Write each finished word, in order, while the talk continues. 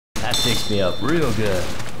That sticks me up real good.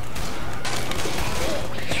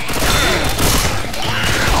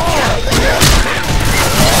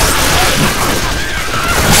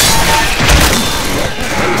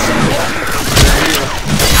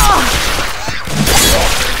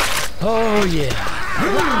 Oh yeah.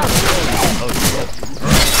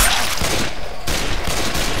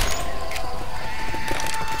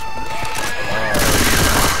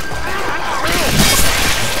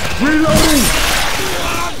 Reloading!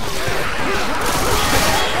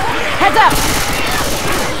 Heads up!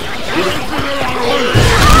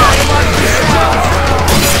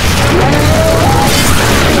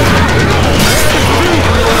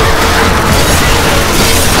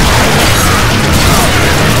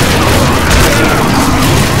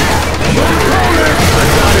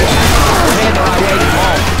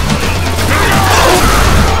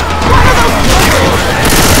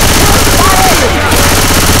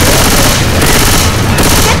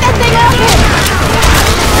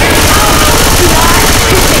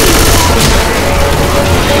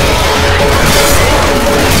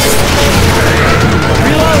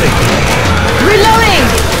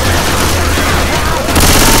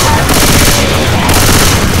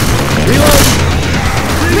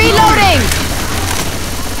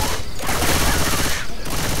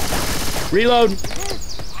 Reload!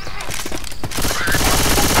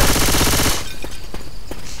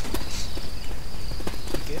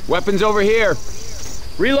 Weapons over here!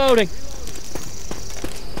 Reloading!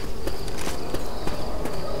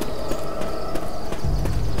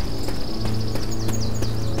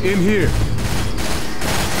 In here.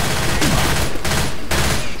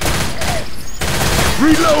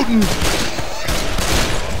 Reloading!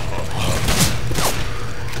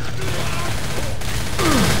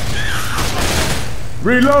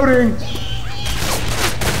 Reloading!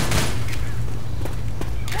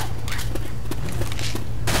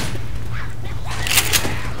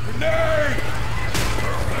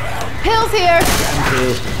 Pills here!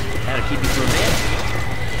 That'll keep you for a bit.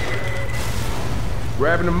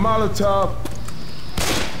 Grabbing a Molotov.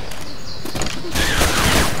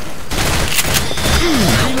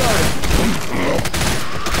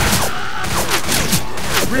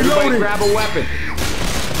 Reloading! Grab a weapon.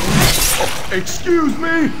 Excuse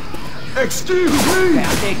me! Excuse me!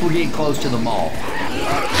 I think we're getting close to the mall.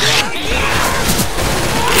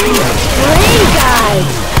 Green guys!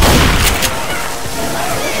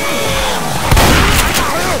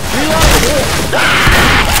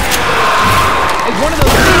 Hey, one of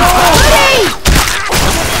those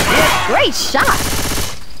Great shot!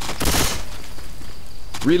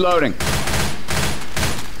 Reloading.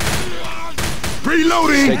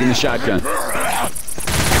 Reloading! Taking the shotgun.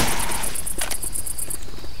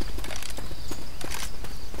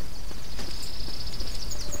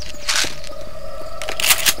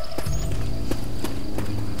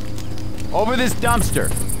 over this dumpster.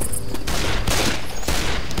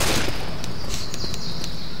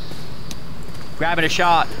 Grabbing a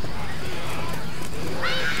shot.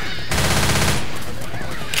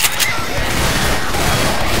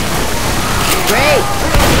 Great!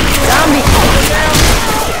 Zombie!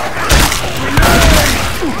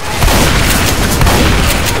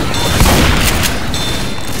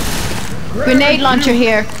 Grenade launcher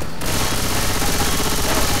here.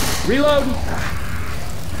 Reload.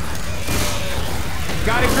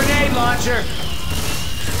 Got a grenade launcher.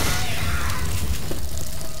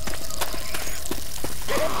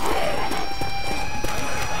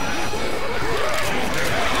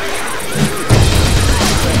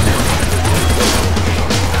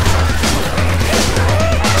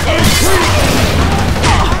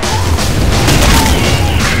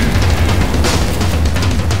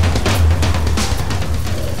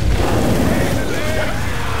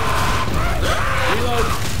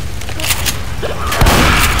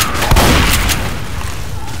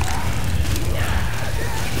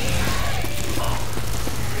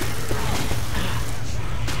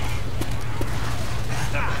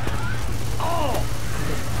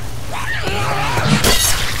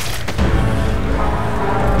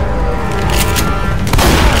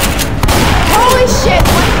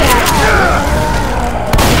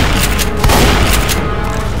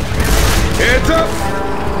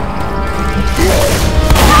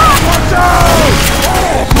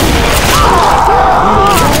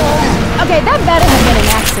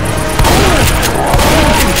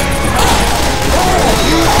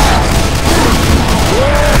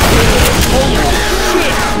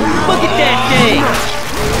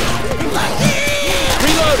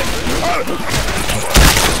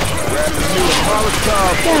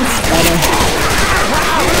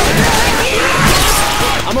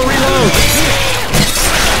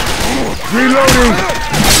 Reloading!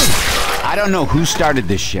 I don't know who started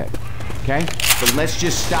this shit, okay? But let's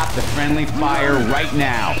just stop the friendly fire right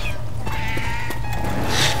now.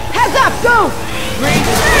 Heads up, go!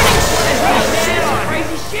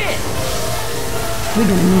 Crazy shit! We're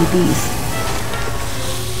gonna need these.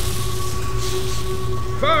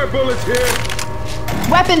 Fire bullets here!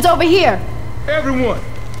 Weapons over here! Everyone,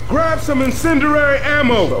 grab some incendiary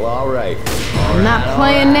ammo! Well, all right. I'm not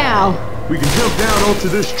playing now. We can jump down onto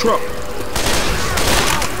this truck.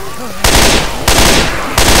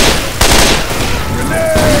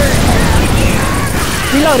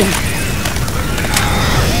 Reloading.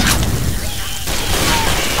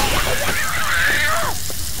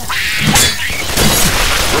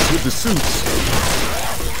 What's with the suits?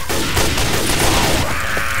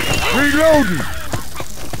 Reloading!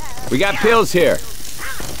 We got pills here.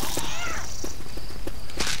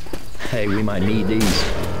 Hey, we might need these.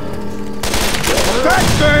 That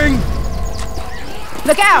thing!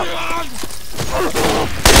 Look out!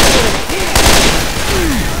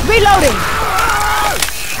 Reloading!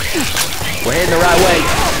 We're heading the right way.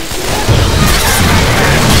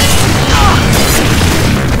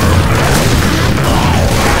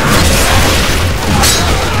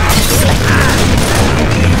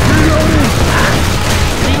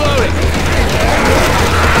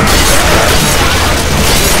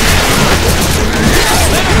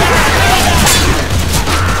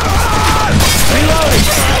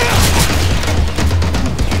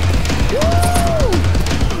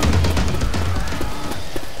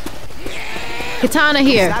 Katana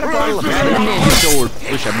here. Ninja sword.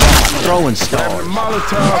 Wish I brought my throwing star.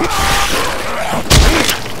 Molotov.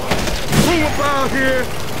 Move about here.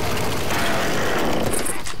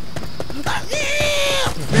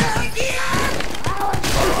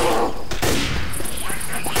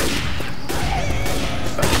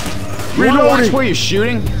 You wanna watch Reloading. where you're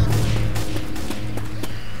shooting?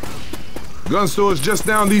 Gun store's just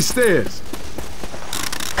down these stairs.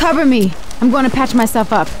 Cover me. I'm going to patch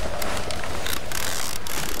myself up.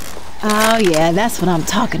 Oh yeah, that's what I'm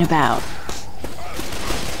talking about.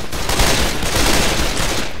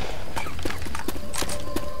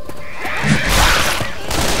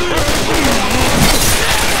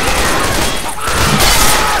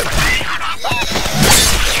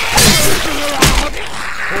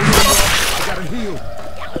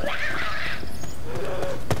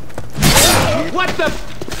 What the?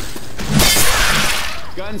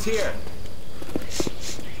 Guns here.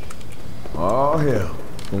 Oh, hell.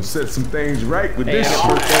 Gonna set some things right with Hey, I this got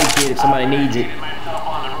shit. first aid kit if somebody needs it.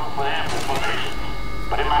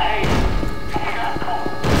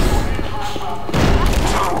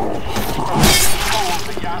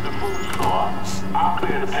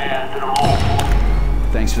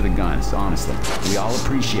 Thanks for the guns, honestly. We all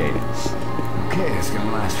appreciate it. Okay, it's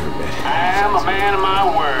gonna last for a bit. I am a man of my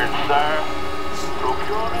word, sir.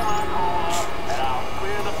 Procure me my cola, and I'll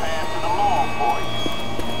clear the path to the mall for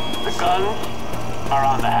you. The guns are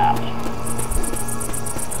on the house.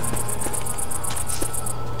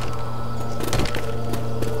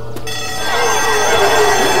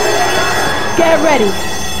 Get ready.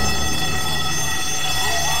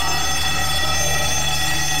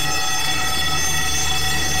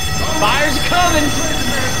 Fire's coming!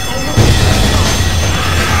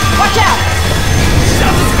 Watch out!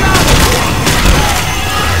 Something's coming!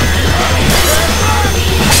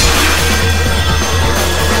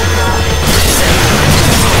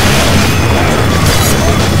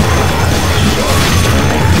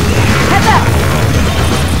 Heads up!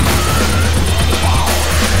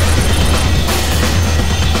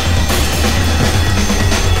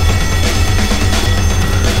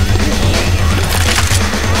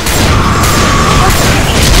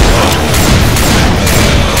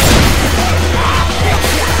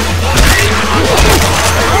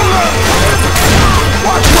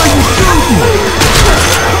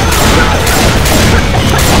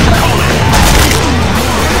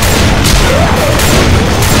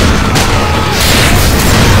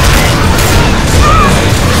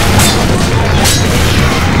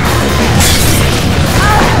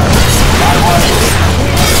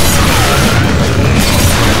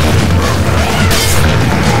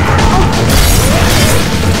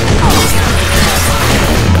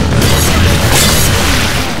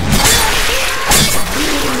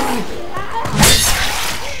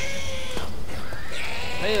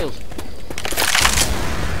 Pills.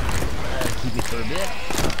 Keep it for a bit.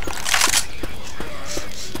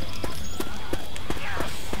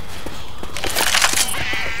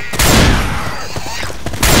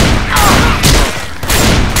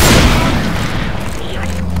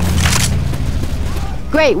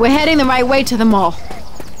 Great, we're heading the right way to the mall.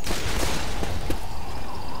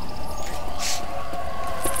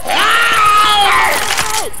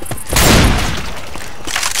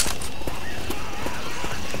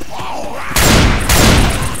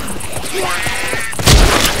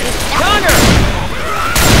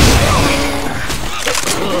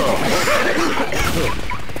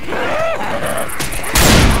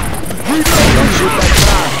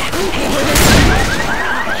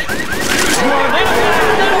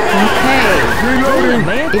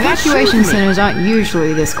 Evacuation centers aren't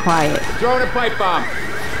usually this quiet. Throwing a pipe bomb.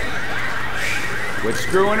 Quit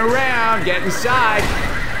screwing around. Get inside.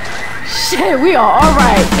 Shit, we are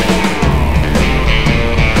alright.